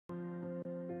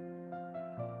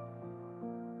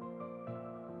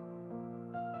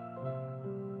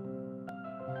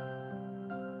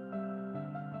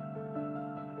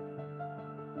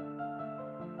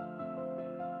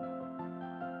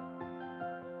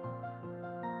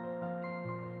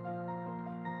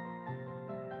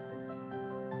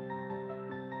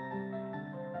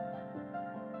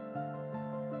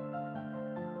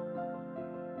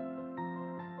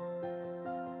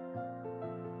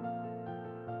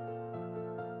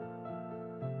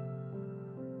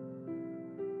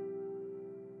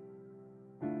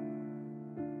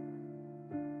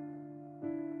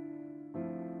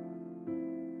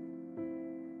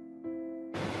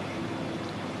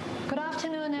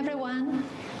afternoon, everyone.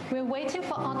 We're waiting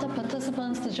for other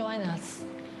participants to join us.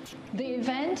 The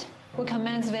event will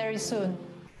commence very soon.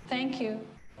 Thank you.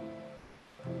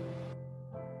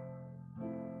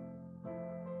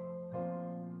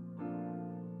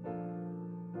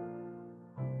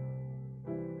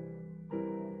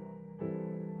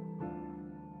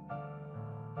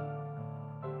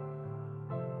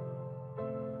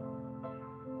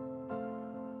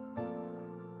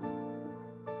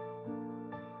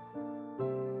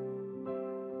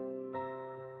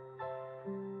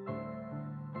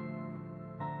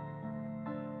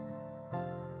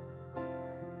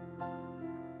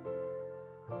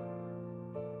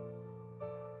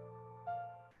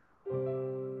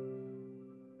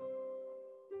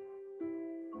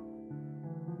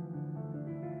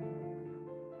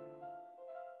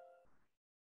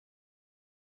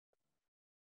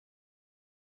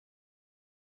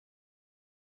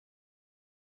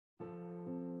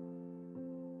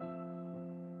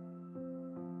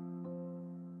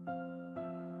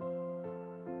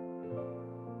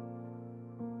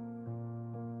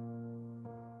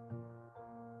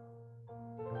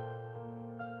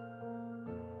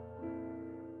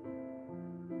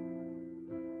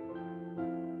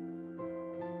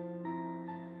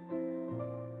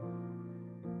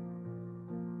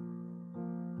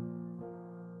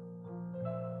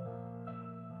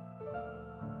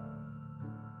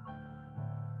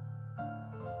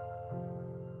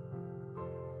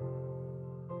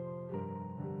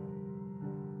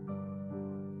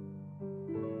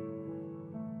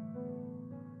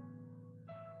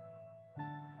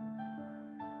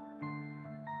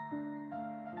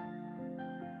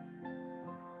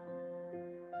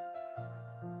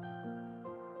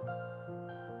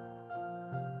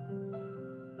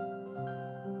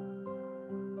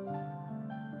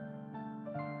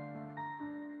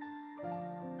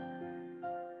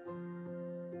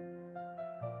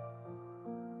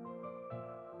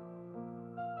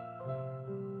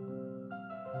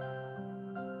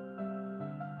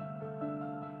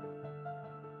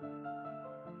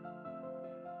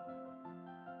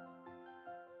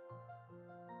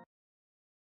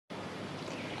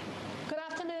 Good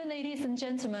afternoon, ladies and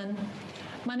gentlemen.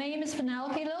 My name is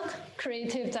Penelope Look,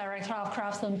 Creative Director of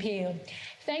Crafts Peel.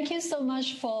 Thank you so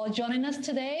much for joining us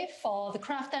today for the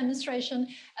craft demonstration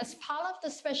as part of the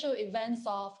special events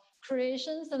of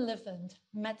Creations and Living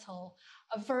Metal,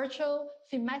 a virtual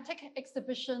thematic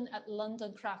exhibition at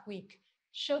London Craft Week,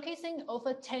 showcasing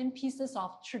over 10 pieces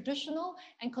of traditional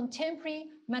and contemporary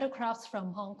metal crafts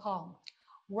from Hong Kong,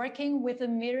 working with a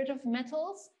myriad of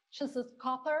metals, such as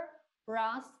copper,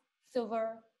 brass,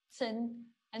 silver, tin,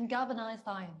 and galvanized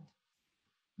iron.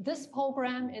 This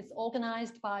program is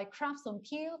organized by Crafts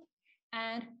Peel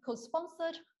and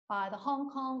co-sponsored by the Hong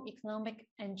Kong Economic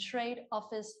and Trade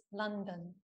Office,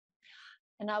 London.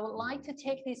 And I would like to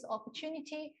take this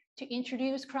opportunity to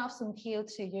introduce Crafts Peel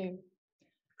to you.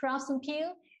 Crafts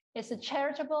Peel is a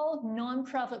charitable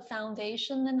non-profit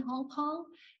foundation in Hong Kong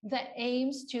that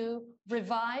aims to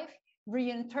revive,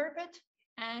 reinterpret,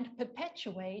 and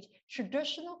perpetuate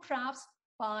traditional crafts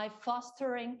by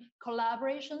fostering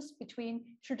collaborations between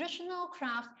traditional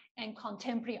craft and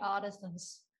contemporary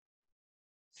artisans.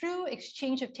 Through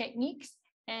exchange of techniques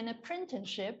and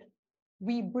apprenticeship,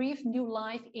 we breathe new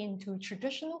life into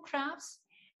traditional crafts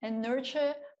and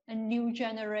nurture a new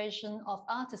generation of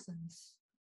artisans.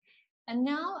 And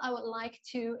now I would like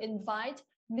to invite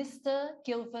Mr.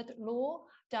 Gilbert Law,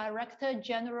 Director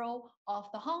General of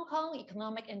the Hong Kong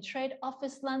Economic and Trade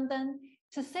Office, London,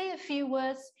 to say a few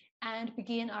words and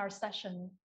begin our session.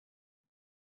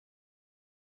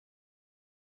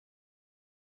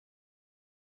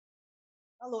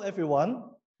 Hello, everyone.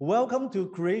 Welcome to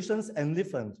Creations and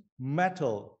Living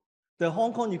Metal. The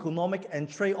Hong Kong Economic and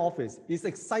Trade Office is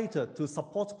excited to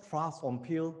support Crafts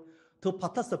Peel to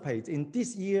participate in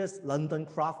this year's London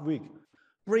Craft Week,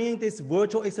 bringing this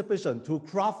virtual exhibition to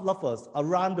craft lovers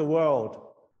around the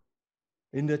world.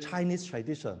 In the Chinese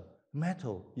tradition,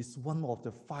 metal is one of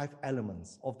the 5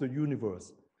 elements of the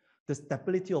universe, the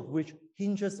stability of which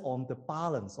hinges on the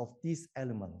balance of these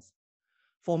elements.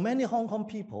 For many Hong Kong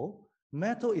people,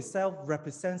 metal itself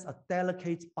represents a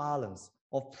delicate balance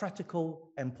of practical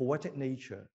and poetic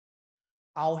nature.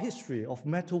 Our history of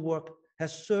metalwork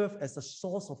has served as a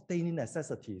source of daily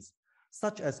necessities,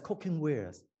 such as cooking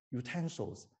wares,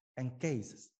 utensils, and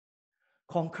gases.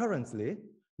 Concurrently,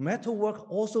 metalwork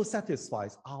also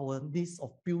satisfies our needs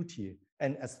of beauty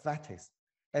and aesthetics,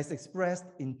 as expressed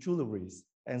in jewelleries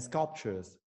and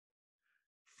sculptures.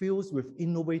 Filled with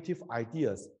innovative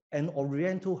ideas and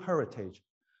Oriental heritage,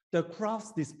 the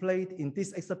crafts displayed in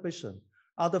this exhibition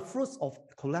are the fruits of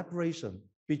collaboration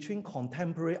between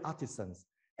contemporary artisans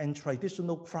and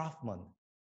traditional craftsmen.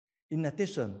 In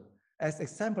addition, as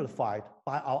exemplified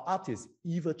by our artist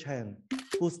Eva Chen,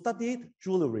 who studied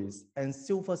jewellery and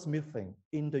silversmithing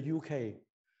in the UK,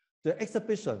 the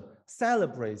exhibition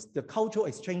celebrates the cultural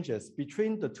exchanges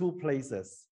between the two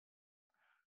places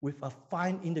with a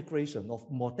fine integration of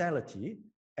modernity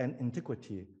and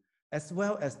antiquity, as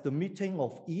well as the meeting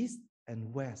of East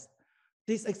and West.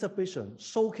 This exhibition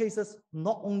showcases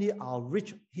not only our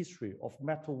rich history of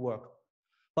metalwork,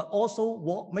 but also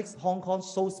what makes Hong Kong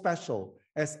so special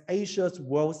as Asia's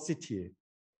world city.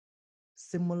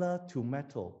 Similar to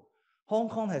metal, Hong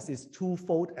Kong has its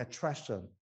twofold attraction,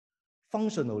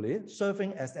 functionally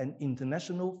serving as an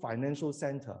international financial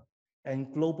center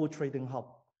and global trading hub,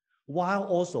 while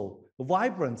also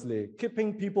vibrantly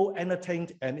keeping people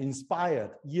entertained and inspired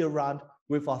year-round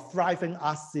with a thriving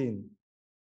art scene.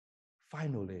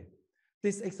 Finally,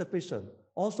 this exhibition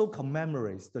also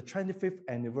commemorates the 25th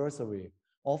anniversary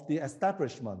of the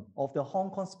establishment of the Hong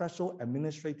Kong Special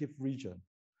Administrative Region.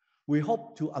 We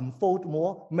hope to unfold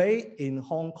more made in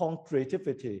Hong Kong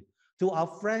creativity to our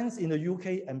friends in the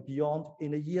UK and beyond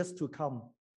in the years to come.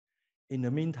 In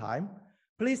the meantime,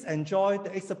 please enjoy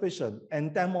the exhibition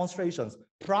and demonstrations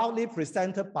proudly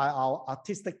presented by our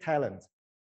artistic talent.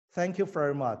 Thank you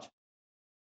very much.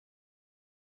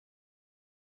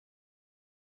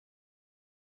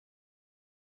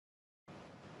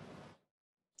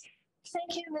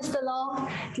 Thank you, Mr. Law.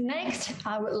 Next,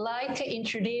 I would like to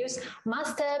introduce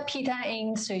Master Peter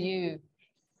Ng to you.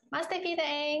 Master Peter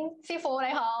Ng, 師傅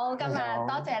你好，今日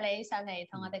多謝你上嚟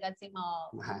同我哋嘅節目。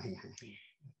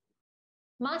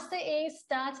Master Ng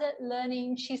started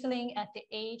learning chiseling at the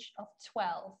age of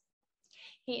 12.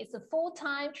 He is a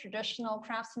full-time traditional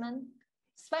craftsman,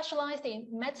 specialized in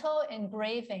metal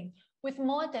engraving with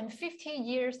more than 50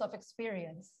 years of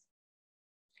experience.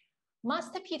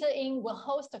 Master Peter Ng will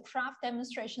host a craft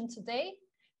demonstration today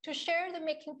to share the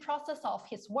making process of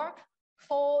his work,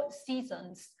 4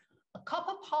 Seasons, a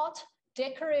copper pot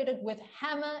decorated with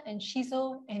hammer and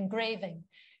chisel engraving,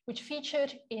 which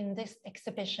featured in this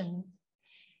exhibition.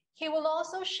 He will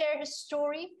also share his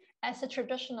story as a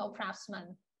traditional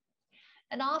craftsman.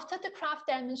 And after the craft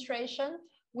demonstration,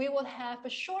 we will have a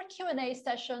short Q&A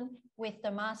session with the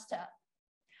master.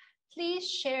 Please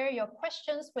share your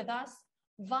questions with us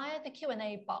via the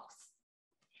Q&A box.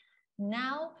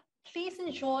 Now, please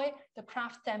enjoy the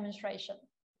craft demonstration.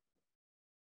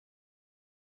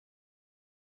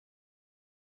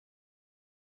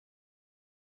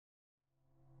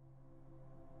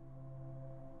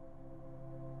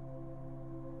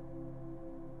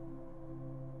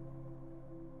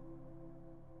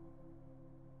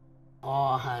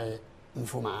我係吳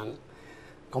富猛，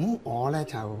咁我咧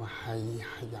就係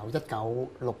由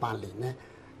1968年咧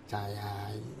就係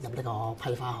入呢個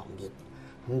批花行業，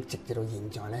咁直至到現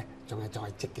在咧仲係在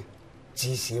職嘅，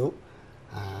至少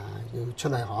要出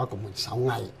去學一個門手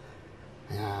藝，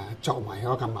作為一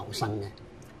個謀生嘅。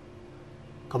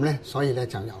咁咧，所以咧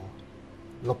就由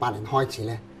68年開始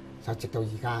咧，就直到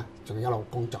而家仲一路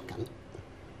工作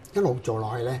緊，一路做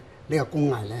落去咧，呢個工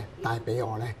藝咧帶俾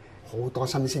我咧好多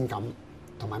新鮮感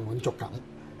同埋滿足感，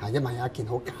因為有一件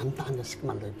好簡單嘅飾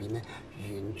物裏邊咧，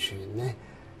完全咧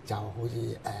就好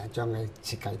似將佢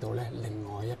設計到咧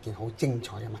另外一件好精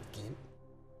彩嘅物件。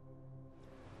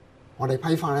我哋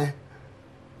批花咧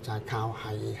就係靠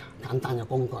係簡單嘅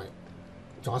工具，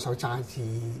左手揸支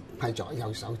批鑿，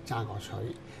右手揸個錘，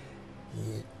而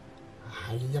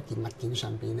喺一件物件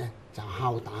上邊咧就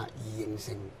敲打而形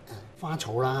成花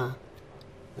草啦，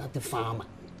一啲花紋。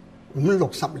咁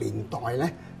60年代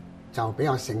咧就比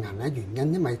較盛行咧，原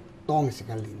因因為當時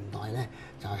嘅年代咧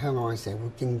就香港嘅社會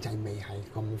經濟未係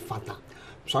咁發達，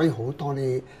所以好多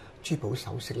啲珠寶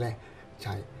首飾咧就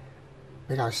係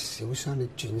比較少將啲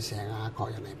鑽石啊各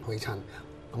樣嚟配襯，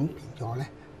咁變咗咧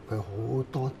佢好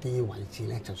多啲位置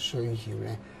咧就需要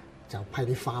咧就批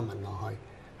啲花紋落去，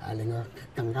令佢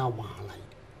更加華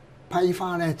麗。批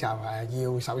花咧就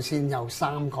要首先有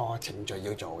3個程序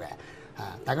要做嘅。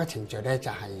第一個程序咧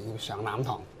就係要上籃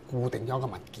堂固定咗個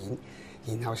物件，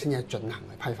然後先至進行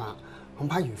去批花。咁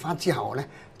批完花之後咧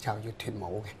就要脫模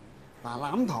嘅。嗱，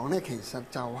籃堂咧其實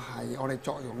就係我哋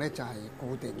作用咧就係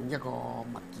固定一個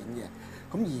物件嘅。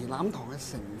咁而籃堂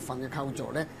嘅成分嘅構造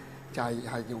咧就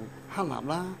係用黑蠟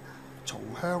啦、松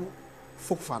香、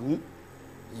覆粉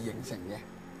而形成嘅。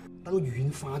等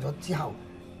軟化咗之後，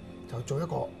就做一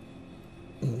個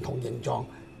唔同形狀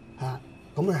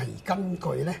咁係根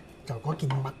據咧就嗰件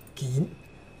物件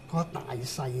嗰個大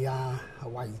細啊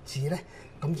位置咧，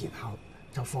咁然後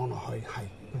就放落去係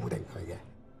固定佢嘅。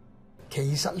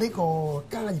其實呢個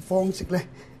加熱方式咧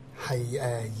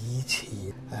係以前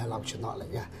流傳落嚟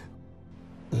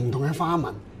嘅，唔同嘅花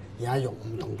紋而係用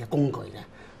唔同嘅工具嘅。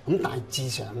咁大致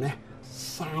上咧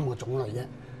3個種類啫。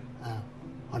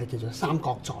我哋叫做三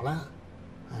角座啦、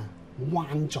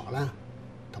彎座啦，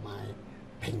同埋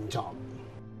平座。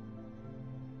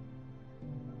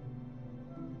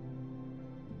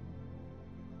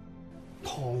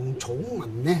唐草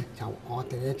紋咧，我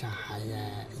哋咧就係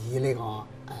以呢個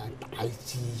大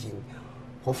自然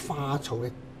個花草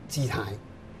嘅姿態，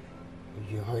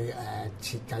如去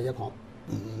設計一個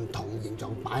唔同形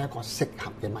狀，擺一個適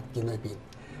合嘅物件裏邊，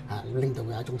令到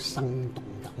佢有一種生動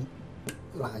感。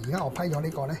嗱，而家我批咗呢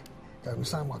個咧，就用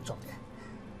三角座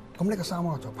嘅。咁呢個三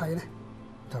角座批咧，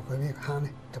就佢呢個坑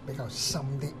咧就比較深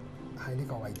啲，喺呢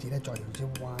個位置咧再用支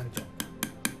彎座，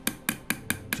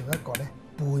做一個咧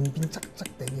半邊側側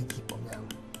地嘅葉咁樣，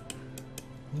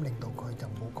咁令到佢就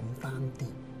冇咁單啲。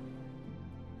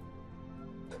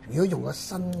如果用個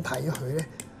身體去咧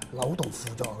扭動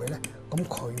輔助佢咧，咁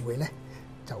佢會咧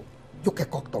就喐嘅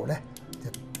角度咧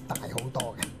就大好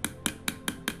多嘅。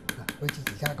好似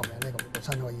而家咁樣咧，咁個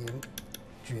身可以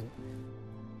轉。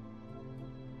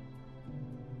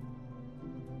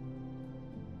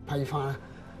批花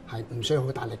係唔需要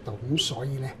好大力度，咁所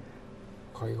以咧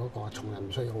佢嗰個重量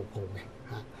唔需要好高嘅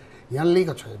嚇。而家呢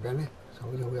個錘柄咧就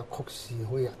好似好有曲線，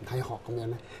好似人體學咁樣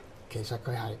咧，其實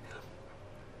佢係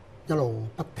一路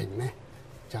不停咧，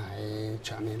就係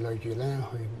長年累月咧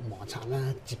去摩擦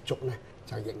啦、接觸咧，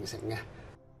就形成嘅。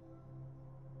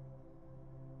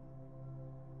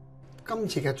今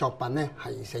次嘅作品咧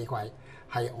係4季，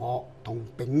係我同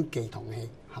丙記銅器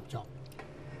合作，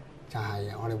就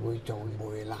係我哋會做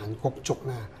梅蘭菊竹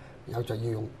啦，有就要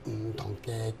用唔同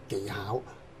嘅技巧。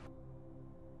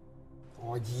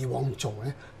我以往做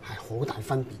咧係好大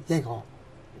分別，因為個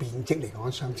面積嚟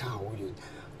講相差好遠。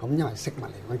咁因為飾物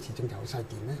嚟講始終就好細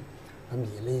件咧，咁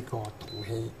而呢個銅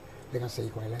器呢個4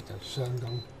季咧就相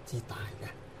當之大嘅。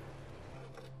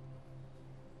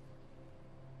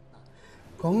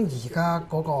咁而家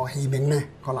嗰個器皿咧，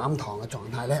個籃堂嘅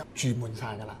狀態咧注滿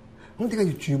晒㗎啦。咁點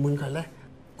解要注滿佢咧？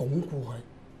鞏固佢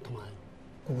同埋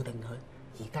固定佢。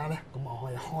而家咧，咁我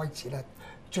可以開始咧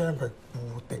將佢固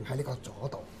定喺呢個座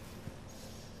度。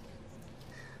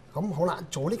咁好啦，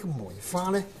做呢個梅花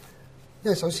咧，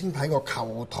因為首先睇個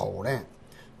構圖咧，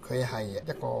佢係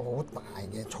一個好大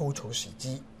嘅粗草樹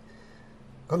枝。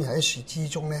咁而喺樹枝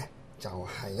中咧，就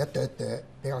係一朵一朵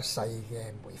比較細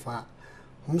嘅梅花。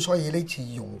咁所以呢次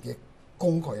用嘅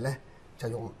工具咧，就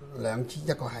用2支，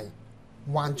一個係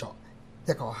彎座，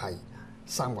一個係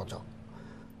三角座。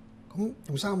咁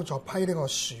用三角座批呢個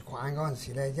樹冠嗰陣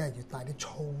時咧，因為要帶啲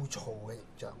粗糙嘅形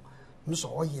象，咁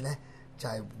所以咧就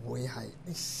係會係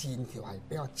啲線條係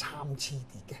比較參差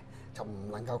啲嘅，就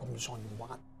唔能夠咁順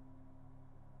滑。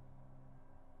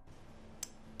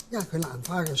因為佢蘭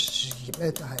花嘅樹葉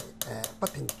咧就係不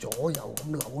停左右咁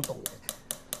扭動嘅。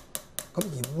咁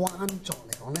而彎座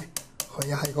嚟講咧，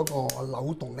佢係嗰個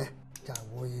扭動咧，就係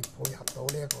會配合到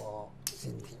呢一個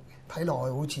線條嘅。睇落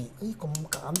去好似咁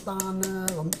簡單啦，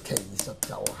咁其實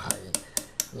就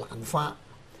係蘭花。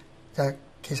就係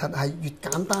其實係越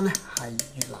簡單咧，係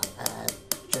越難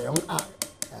掌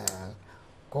握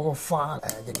嗰個花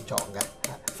形狀嘅。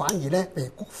反而咧，譬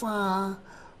如菊花啊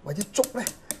或者竹咧，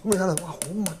咁你睇到哇好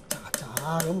密扎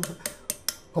扎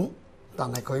咁，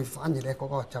但係佢反而咧嗰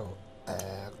個就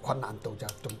困難度就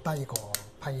仲低過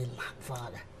批蘭花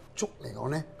嘅。竹嚟講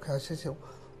咧，佢有少少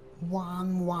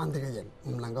彎彎啲嘅形，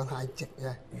唔能夠太直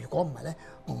嘅。如果唔係咧，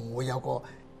唔會有個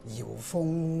搖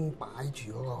風擺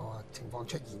住嗰個情況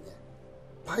出現嘅。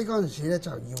批嗰陣時咧，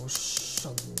就要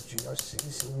順住有少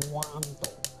少彎度，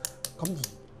咁而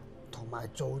同埋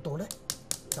做到咧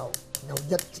就有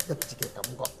一節一節嘅感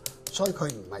覺，所以佢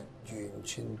唔係完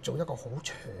全做一個好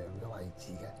長嘅位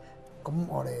置嘅。咁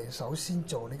我哋首先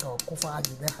做呢個菊花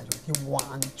葉咧，係用啲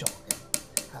彎座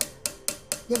嘅，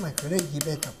因為佢啲葉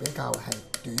咧就比較係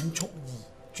短促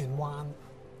易轉彎。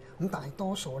咁大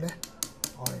多數咧，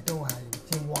我哋都係用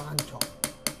啲彎座，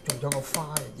做咗個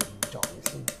花嘅形狀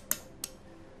先。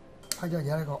批咗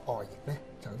嘢呢個外形咧，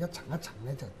就一層一層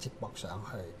咧就接駁上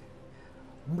去，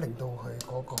咁令到佢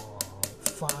嗰個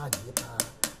花葉啊，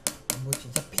咁好似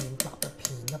一片搭一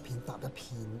片，一片搭一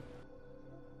片。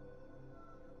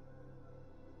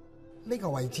呢個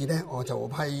位置咧，我就會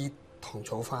批糖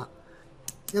草花，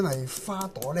因為花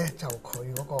朵咧就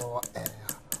佢嗰個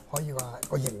可以話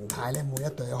個形態咧，每一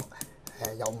對有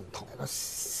唔同個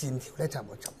線條咧，就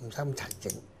唔使咁齊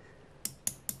整。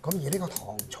咁而呢個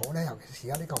糖草咧，尤其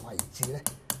是而家呢個位置咧，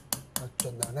就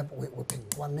盡量咧會平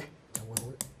均咧，就會好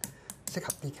適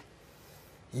合啲嘅。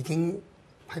已經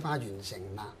批花完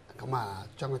成啦，咁啊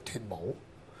將佢脫帽。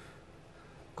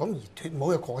咁而脱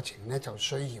模嘅過程咧，就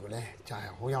需要咧就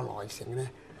係好有耐性咧。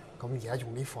咁而家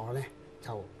用啲火咧，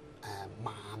就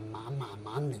慢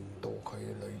慢令到佢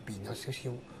裏邊有少少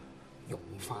融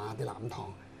化啲藍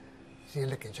糖，先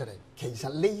拎佢出嚟。其實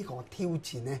呢個挑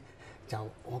戰咧，就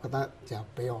我覺得就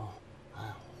俾我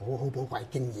好寶貴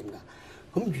經驗㗎。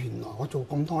咁原來我做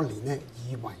咁多年咧，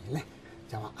以為咧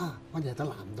就話乜嘢都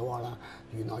難唔到我啦。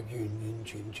原來完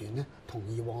全咧，同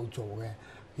以往做嘅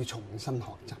要重新學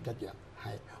習一樣，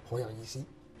係好有意思。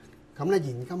咁咧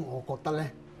現今我覺得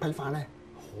咧批發咧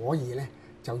可以咧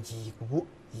就宜古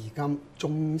宜今，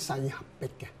中西合璧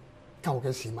嘅舊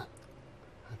嘅事物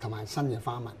同埋新嘅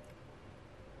花紋，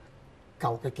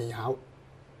舊嘅技巧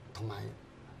同埋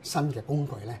新嘅工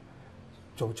具咧，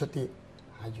做出啲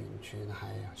係完全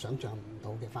係想像唔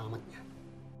到嘅花紋嘅。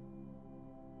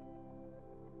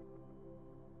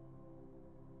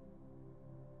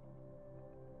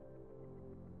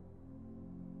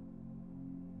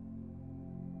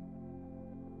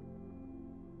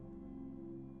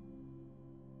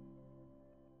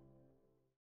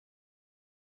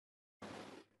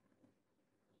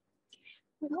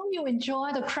We hope you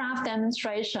enjoy the craft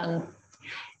demonstration.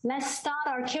 Let's start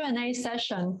our Q&A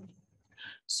session.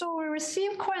 So we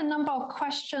received quite a number of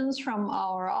questions from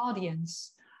our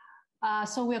audience.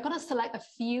 So we're going to select a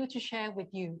few to share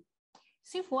with you.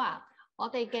 師傅啊，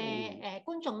我哋嘅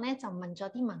觀眾咧就問咗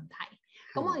啲問題，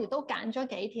咁我亦都揀咗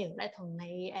幾條咧同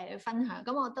你分享，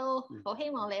咁我都好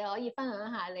希望你可以分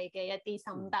享下你嘅一啲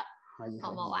心得，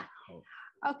好唔好啊？好。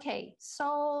Okay,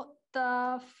 so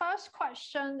the first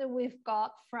question that we've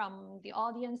got from the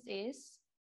audience is,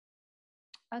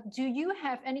 do you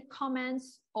have any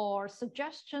comments or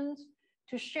suggestions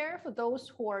to share for those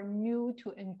who are new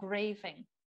to engraving?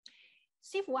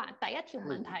 師傅啊，第一條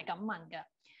問題係咁問嘅，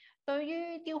對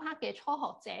於雕刻嘅初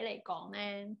學者嚟講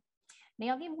咧，你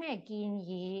有啲咩建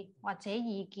議或者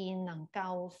意見能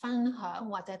夠分享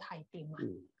或者提點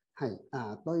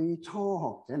啊？對初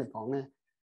學者嚟講咧，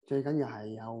最緊要係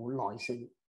有耐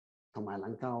性，同埋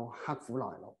能夠刻苦耐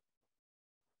勞，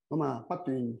咁不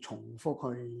斷重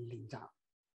複去練習，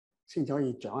先至可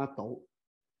以掌握到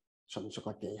純熟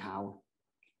嘅技巧。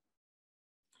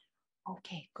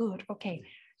Okay, good. Okay,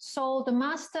 so the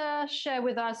master shared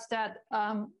with us that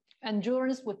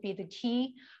endurance would be the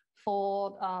key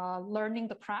for learning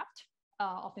the craft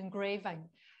of engraving.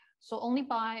 So only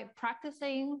by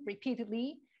practicing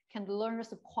repeatedly can the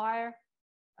learners acquire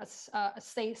a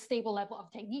stable level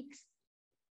of techniques.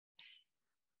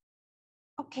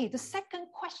 Okay, the second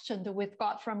question that we've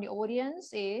got from the audience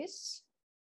is,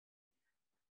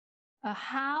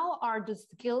 how are the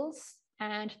skills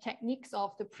and techniques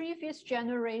of the previous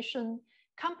generation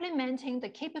complementing the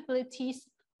capabilities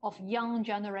of young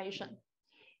generation?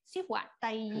 師傅啊，第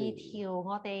二條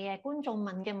我哋嘅觀眾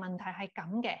問嘅問題係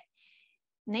咁嘅，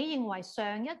你認為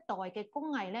上一代嘅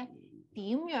工藝咧，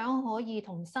點樣可以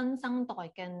同新生代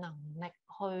嘅能力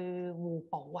去互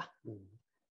補啊？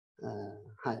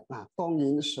當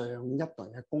然上一代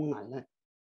嘅工藝咧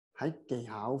喺技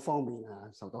巧方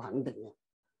面受到肯定嘅，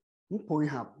咁配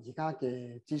合而家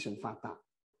嘅資訊發達，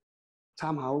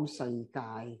參考世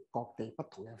界各地不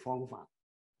同嘅方法，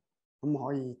咁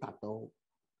可以達到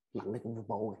能力互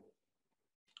補嘅。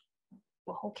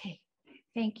Okay,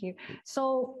 thank you.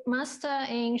 So Master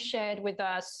Ing shared with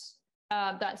us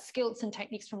that skills and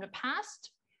techniques from the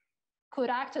past could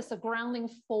act as a grounding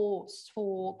force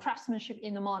for craftsmanship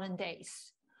in the modern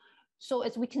days. So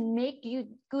as we can make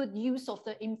good use of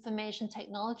the information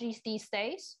technologies these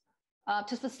days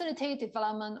to facilitate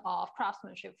development of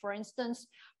craftsmanship. For instance,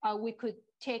 we could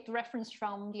take reference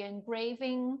from the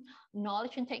engraving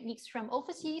knowledge and techniques from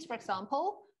overseas, for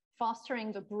example,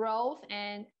 fostering the growth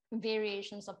and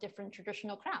variations of different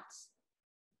traditional crafts.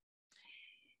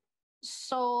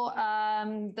 So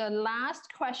the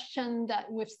last question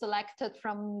that we've selected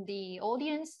from the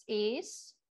audience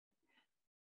is,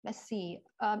 let's see,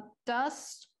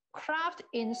 does craft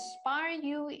inspire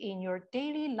you in your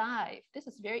daily life? This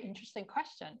is a very interesting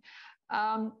question.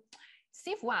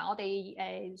 師傅啊，我哋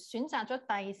選擇咗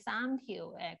第三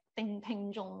條聽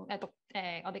眾我哋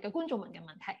嘅觀眾問嘅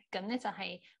問題，咁咧就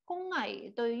係工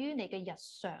藝對於你嘅日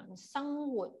常生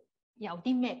活有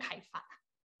啲咩啟發啊？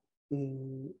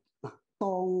當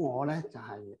我咧就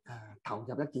係投入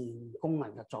一件工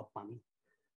藝嘅作品，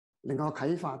令我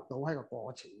啟發到喺個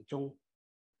過程中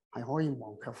係可以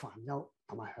忘卻煩憂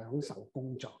同埋享受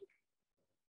工作。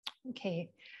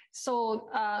Okay, so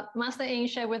Master Ing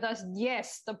shared with us,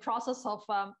 yes, the process of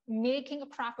making a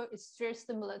craft work is very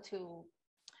similar to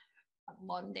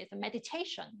modern days of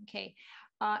meditation, okay?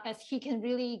 As he can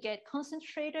really get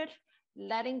concentrated,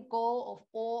 letting go of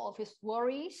all of his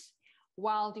worries,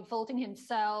 while devoting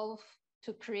himself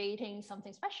to creating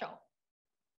something special.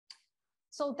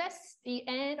 So that's the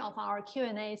end of our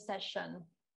Q&A session.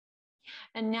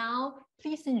 And now,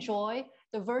 please enjoy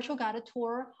the virtual guided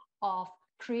tour of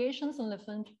Creations in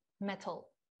Living Metal.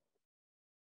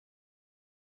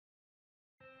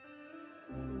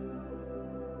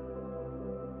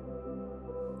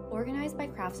 Organized by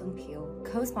Crafts on Peel,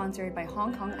 co-sponsored by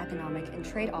Hong Kong Economic and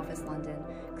Trade Office London,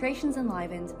 Creations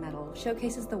Enlivened Metal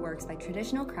showcases the works by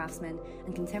traditional craftsmen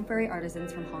and contemporary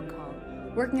artisans from Hong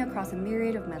Kong, working across a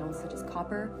myriad of metals such as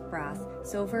copper, brass,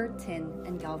 silver, tin,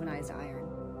 and galvanized iron.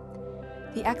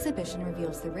 The exhibition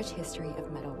reveals the rich history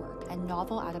of metalwork and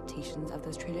novel adaptations of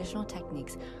those traditional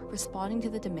techniques responding to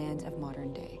the demands of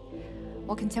modern day,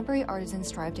 while contemporary artisans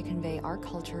strive to convey our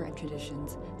culture and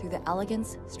traditions through the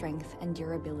elegance, strength, and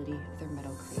durability of their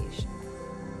metal creations.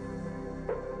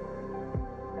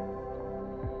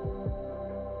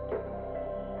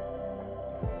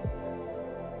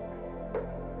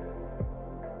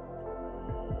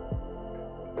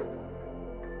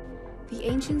 The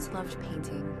ancients loved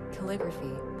painting,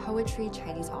 calligraphy, poetry,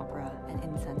 Chinese opera, and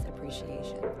incense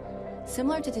appreciation,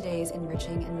 similar to today's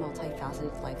enriching and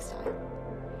multifaceted lifestyle.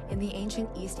 In the ancient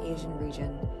East Asian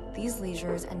region, these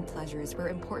leisures and pleasures were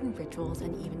important rituals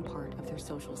and even part of their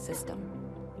social system.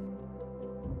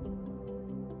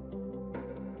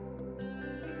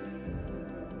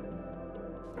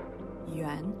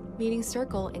 Yuan, meaning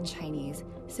circle in Chinese,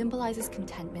 symbolizes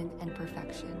contentment and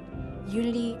perfection,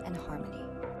 unity and harmony.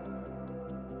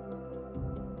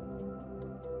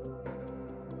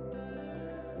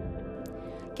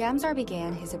 Gamzar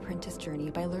began his apprentice journey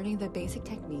by learning the basic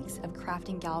techniques of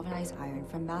crafting galvanized iron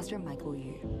from Master Michael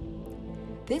Yu.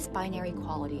 This binary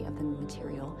quality of the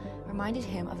material reminded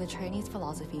him of the Chinese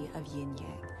philosophy of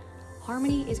yin-yang.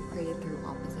 Harmony is created through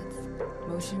opposites,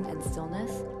 motion and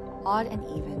stillness, odd and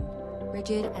even,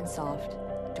 rigid and soft,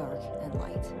 dark and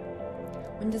light.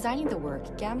 When designing the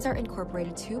work, Gamzar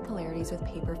incorporated two polarities with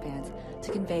paper fans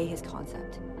to convey his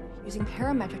concept, using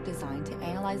parametric design to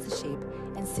analyze the shape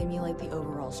and simulate the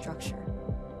overall structure.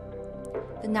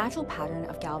 The natural pattern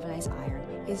of galvanized iron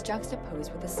is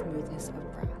juxtaposed with the smoothness of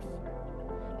brass.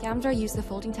 Gamzar used the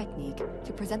folding technique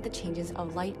to present the changes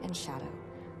of light and shadow,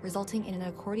 resulting in an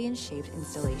accordion-shaped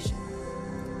installation.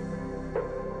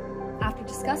 After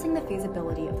discussing the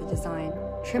feasibility of the design,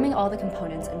 trimming all the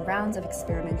components and rounds of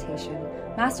experimentation,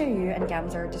 Master Yu and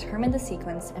Gamzar determined the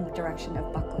sequence and direction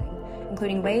of buckling,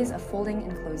 including ways of folding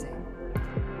and closing.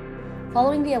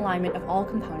 Following the alignment of all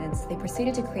components, they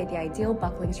proceeded to create the ideal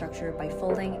buckling structure by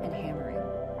folding and hammering.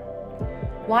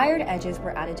 Wired edges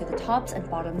were added to the tops and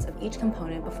bottoms of each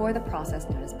component before the process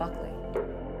known as buckling.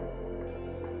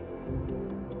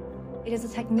 It is a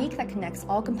technique that connects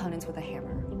all components with a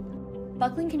hammer.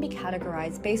 Buckling can be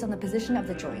categorized based on the position of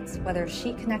the joints, whether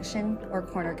sheet connection or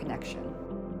corner connection.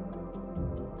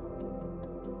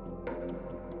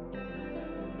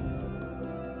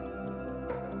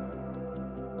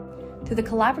 Through the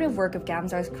collaborative work of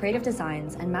Gamzar's creative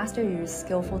designs and Master Yu's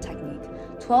skillful technique,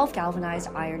 12 galvanized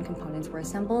iron components were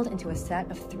assembled into a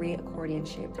set of 3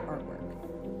 accordion-shaped artwork.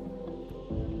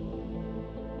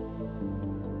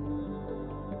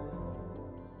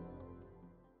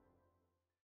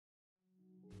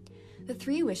 The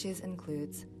 3 wishes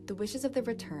includes the wishes of the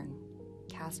return,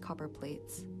 cast copper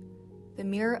plates, the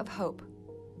mirror of hope,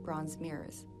 bronze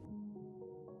mirrors,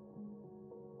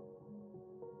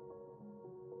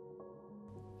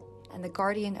 and the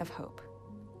guardian of hope,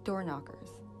 door knockers.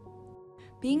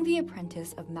 Being the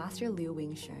apprentice of Master Liu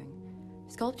Wingsheng,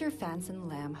 sculptor Fanson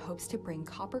Lam hopes to bring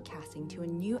copper casting to a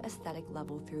new aesthetic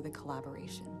level through the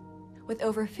collaboration. With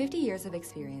over 50 years of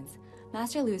experience,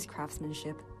 Master Liu's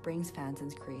craftsmanship brings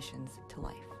Fanson's creations to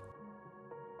life.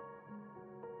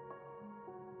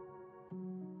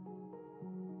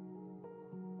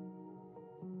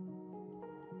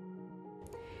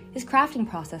 His crafting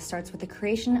process starts with the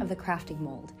creation of the crafting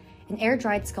mold, an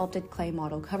air-dried sculpted clay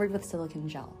model covered with silicone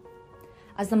gel.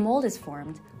 As the mold is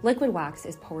formed, liquid wax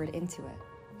is poured into it.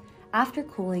 After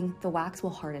cooling, the wax will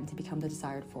harden to become the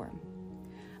desired form.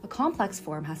 A complex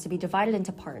form has to be divided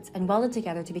into parts and welded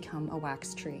together to become a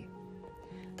wax tree.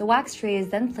 The wax tree is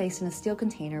then placed in a steel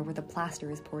container where the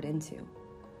plaster is poured into.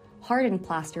 Hardened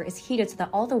plaster is heated so that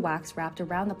all the wax wrapped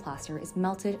around the plaster is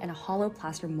melted and a hollow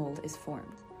plaster mold is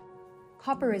formed.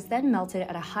 Copper is then melted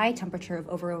at a high temperature of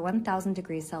over 1,000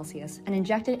 degrees Celsius and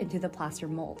injected into the plaster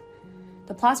mold.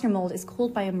 The plaster mold is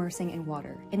cooled by immersing in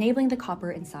water, enabling the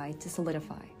copper inside to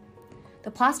solidify.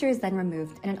 The plaster is then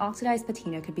removed and an oxidized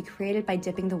patina could be created by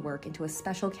dipping the work into a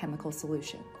special chemical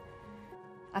solution.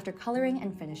 After coloring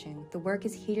and finishing, the work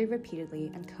is heated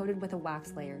repeatedly and coated with a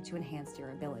wax layer to enhance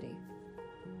durability.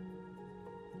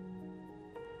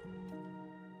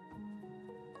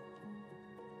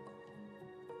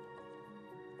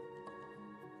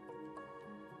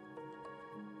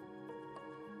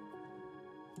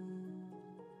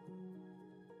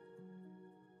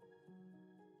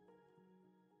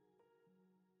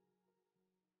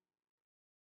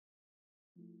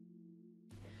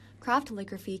 Craft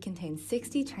calligraphy contains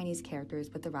 60 Chinese characters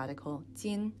with the radical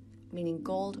jin, meaning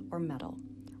gold or metal,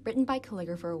 written by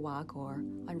calligrapher Hua Guo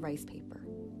on rice paper.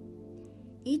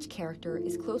 Each character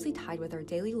is closely tied with our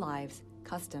daily lives,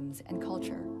 customs, and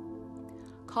culture.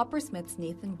 Coppersmiths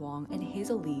Nathan Wong and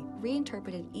Hazel Lee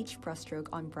reinterpreted each brushstroke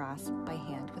on brass by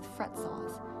hand with fret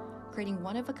saws, creating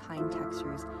one-of-a-kind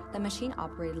textures that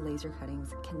machine-operated laser cuttings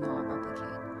cannot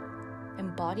replicate,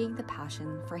 embodying the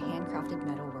passion for handcrafted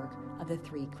metalwork of the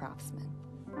three craftsmen.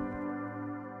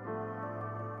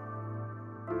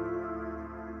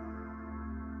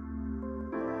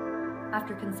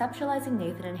 After conceptualizing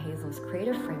Nathan and Hazel's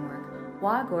creative framework,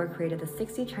 Hua Guo created the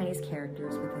 60 Chinese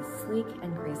characters with his sleek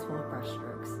and graceful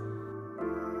brushstrokes.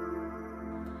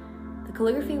 The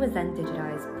calligraphy was then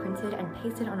digitized, printed, and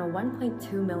pasted on a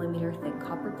 1.2 millimeter thick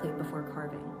copper plate before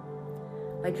carving.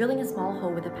 By drilling a small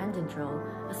hole with a pendant drill,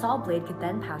 a saw blade could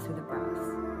then pass through the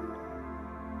brass.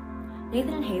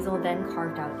 Nathan and Hazel then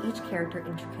carved out each character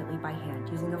intricately by hand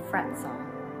using a fret saw.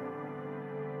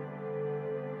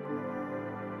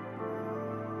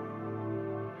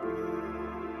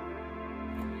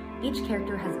 Each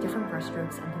character has different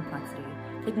brushstrokes and complexity,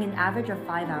 taking an average of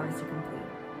 5 hours to complete.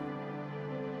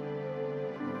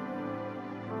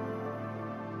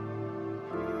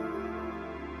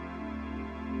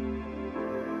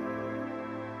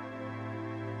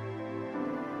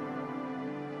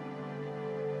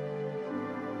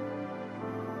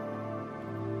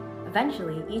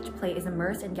 Eventually, each plate is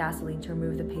immersed in gasoline to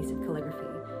remove the pasted calligraphy,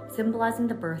 symbolizing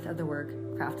the birth of the work,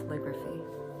 craft calligraphy.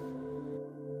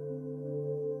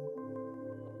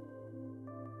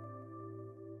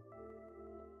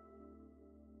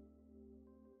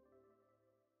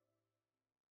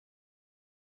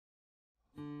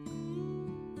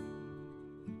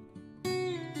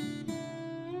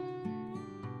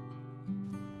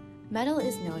 Metal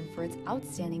is known for its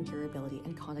outstanding durability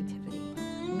and conductivity,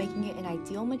 making it an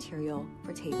ideal material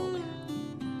for tableware.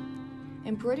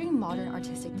 Embroidering modern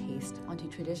artistic taste onto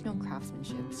traditional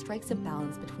craftsmanship strikes a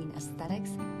balance between aesthetics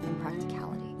and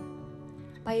practicality.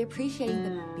 By appreciating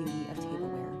the beauty of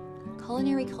tableware,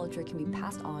 culinary culture can be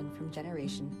passed on from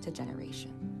generation to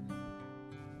generation.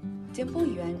 Dimple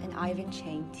Yuan and Ivan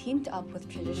Chang teamed up with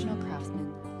traditional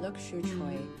craftsmen Luk Shu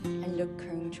Choi and Luk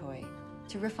Kung Choi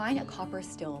to refine a copper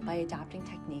still by adapting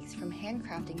techniques from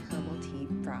handcrafting herbal tea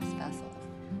brass vessels.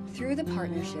 Through the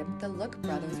partnership, the Luk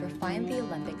brothers refined the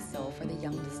alembic still for the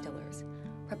young distillers,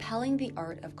 propelling the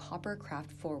art of copper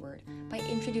craft forward by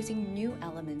introducing new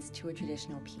elements to a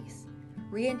traditional piece,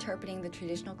 reinterpreting the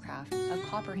traditional craft of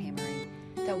copper hammering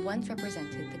that once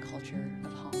represented the culture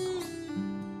of Hong Kong.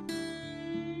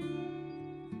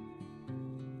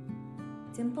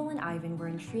 Dimple and Ivan were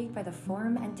intrigued by the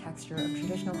form and texture of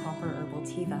traditional copper herbal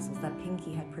tea vessels that Ping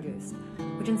Kee had produced,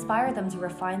 which inspired them to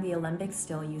refine the alembic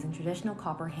still using traditional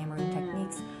copper hammering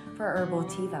techniques for herbal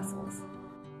tea vessels.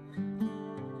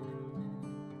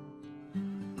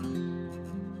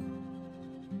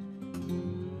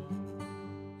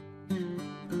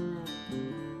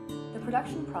 The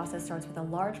production process starts with a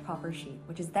large copper sheet,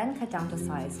 which is then cut down to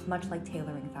size, much like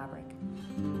tailoring fabric.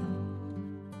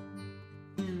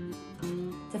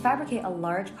 To fabricate a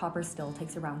large copper still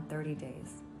takes around 30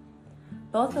 days.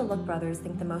 Both the Luk brothers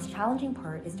think the most challenging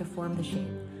part is to form the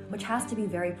shape, which has to be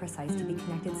very precise to be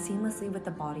connected seamlessly with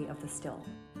the body of the still.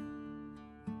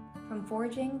 From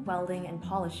forging, welding, and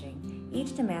polishing,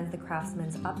 each demands the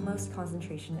craftsman's utmost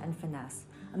concentration and finesse,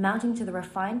 amounting to the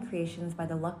refined creations by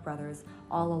the Luk brothers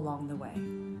all along the way.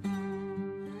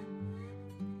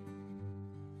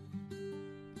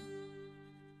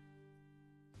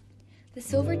 The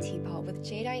silver teapot with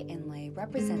jadeite inlay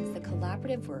represents the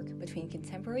collaborative work between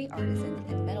contemporary artisan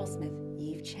and metalsmith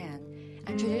Yves Chan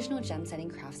and traditional gem-setting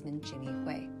craftsman Jimmy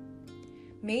Hui.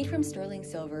 Made from sterling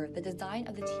silver, the design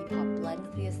of the teapot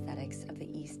blends the aesthetics of the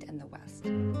East and the West.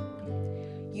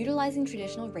 Utilizing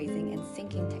traditional raising and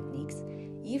sinking techniques,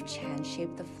 Yves Chan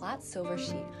shaped the flat silver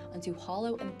sheet onto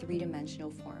hollow and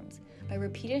three-dimensional forms by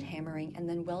repeated hammering and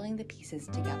then welding the pieces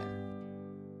together.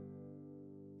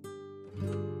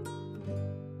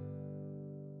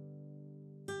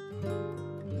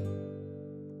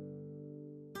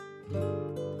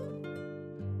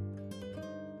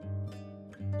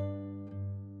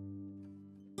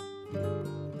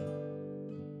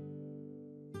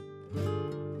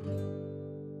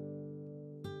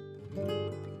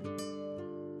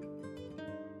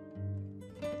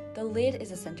 The lid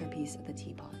is a centerpiece of the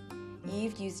teapot.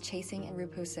 Yves used chasing and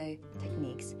repoussé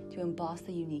techniques to emboss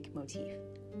the unique motif.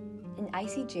 An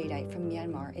icy jadeite from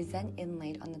Myanmar is then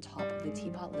inlaid on the top of the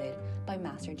teapot lid by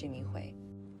Master Jimmy Hui.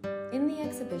 In the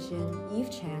exhibition,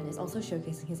 Yves Chan is also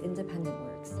showcasing his independent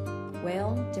works,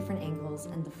 Whale, Different Angles,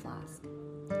 and The Flask.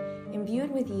 Imbued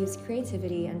with Yves'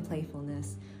 creativity and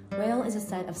playfulness, Whale is a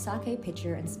set of sake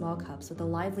pitcher and small cups with a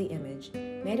lively image,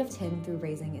 made of tin through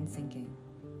raising and sinking.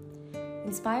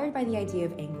 Inspired by the idea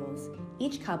of angles,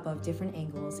 each cup of different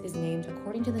angles is named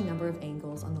according to the number of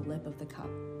angles on the lip of the cup.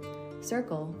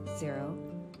 Circle, 0,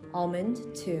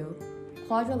 almond, 2,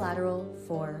 quadrilateral,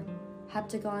 4,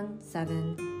 heptagon,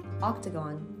 7,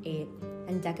 octagon, 8,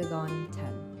 and decagon,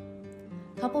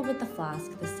 10. Coupled with the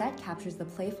flask, the set captures the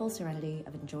playful serenity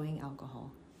of enjoying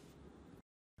alcohol.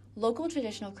 Local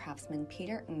traditional craftsmen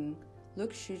Peter Ng,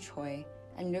 Luc Shu Choi,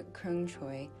 and Luc Kung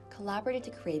Choi collaborated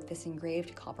to create this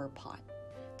engraved copper pot.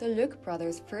 The Luc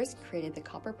brothers first created the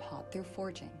copper pot through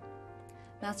forging.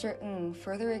 Master Ng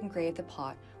further engraved the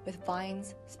pot with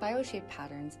vines, spiral-shaped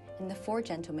patterns, and the Four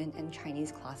Gentlemen and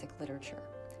Chinese classic literature.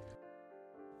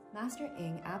 Master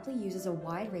Ng aptly uses a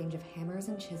wide range of hammers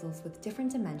and chisels with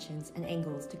different dimensions and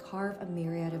angles to carve a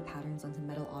myriad of patterns onto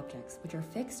metal objects, which are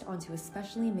fixed onto a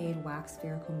specially made wax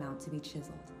spherical mount to be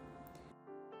chiseled.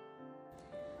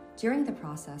 During the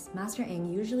process, Master Ng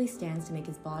usually stands to make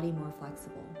his body more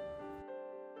flexible.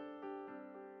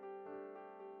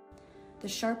 The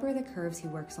sharper the curves he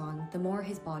works on, the more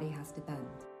his body has to bend.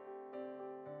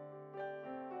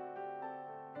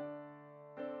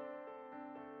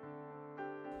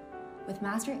 With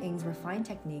Master Ng's refined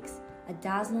techniques, a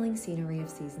dazzling scenery of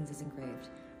seasons is engraved,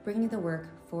 bringing the work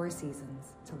 4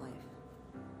 seasons to life.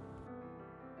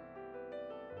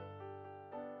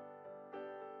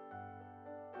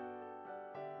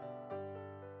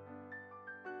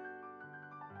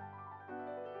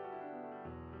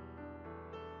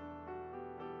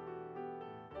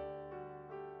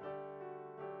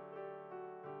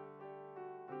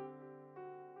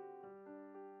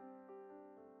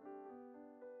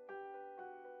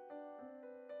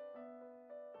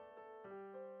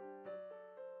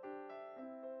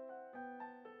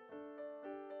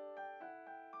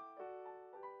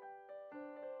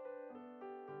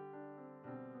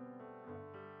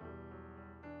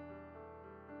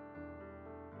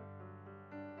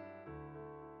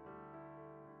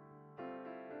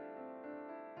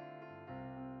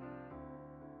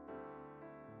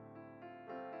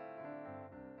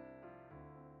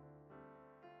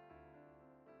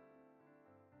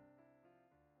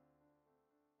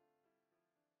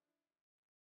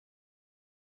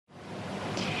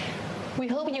 We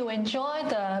hope you enjoyed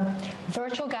the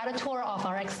virtual guided tour of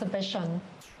our exhibition.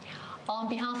 On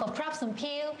behalf of Crafts and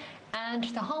Peel and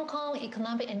the Hong Kong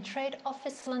Economic and Trade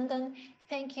Office London,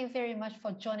 thank you very much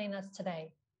for joining us today.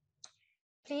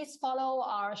 Please follow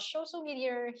our social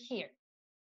media here.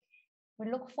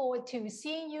 We look forward to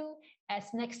seeing you at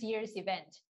next year's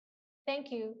event.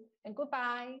 Thank you and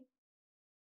goodbye.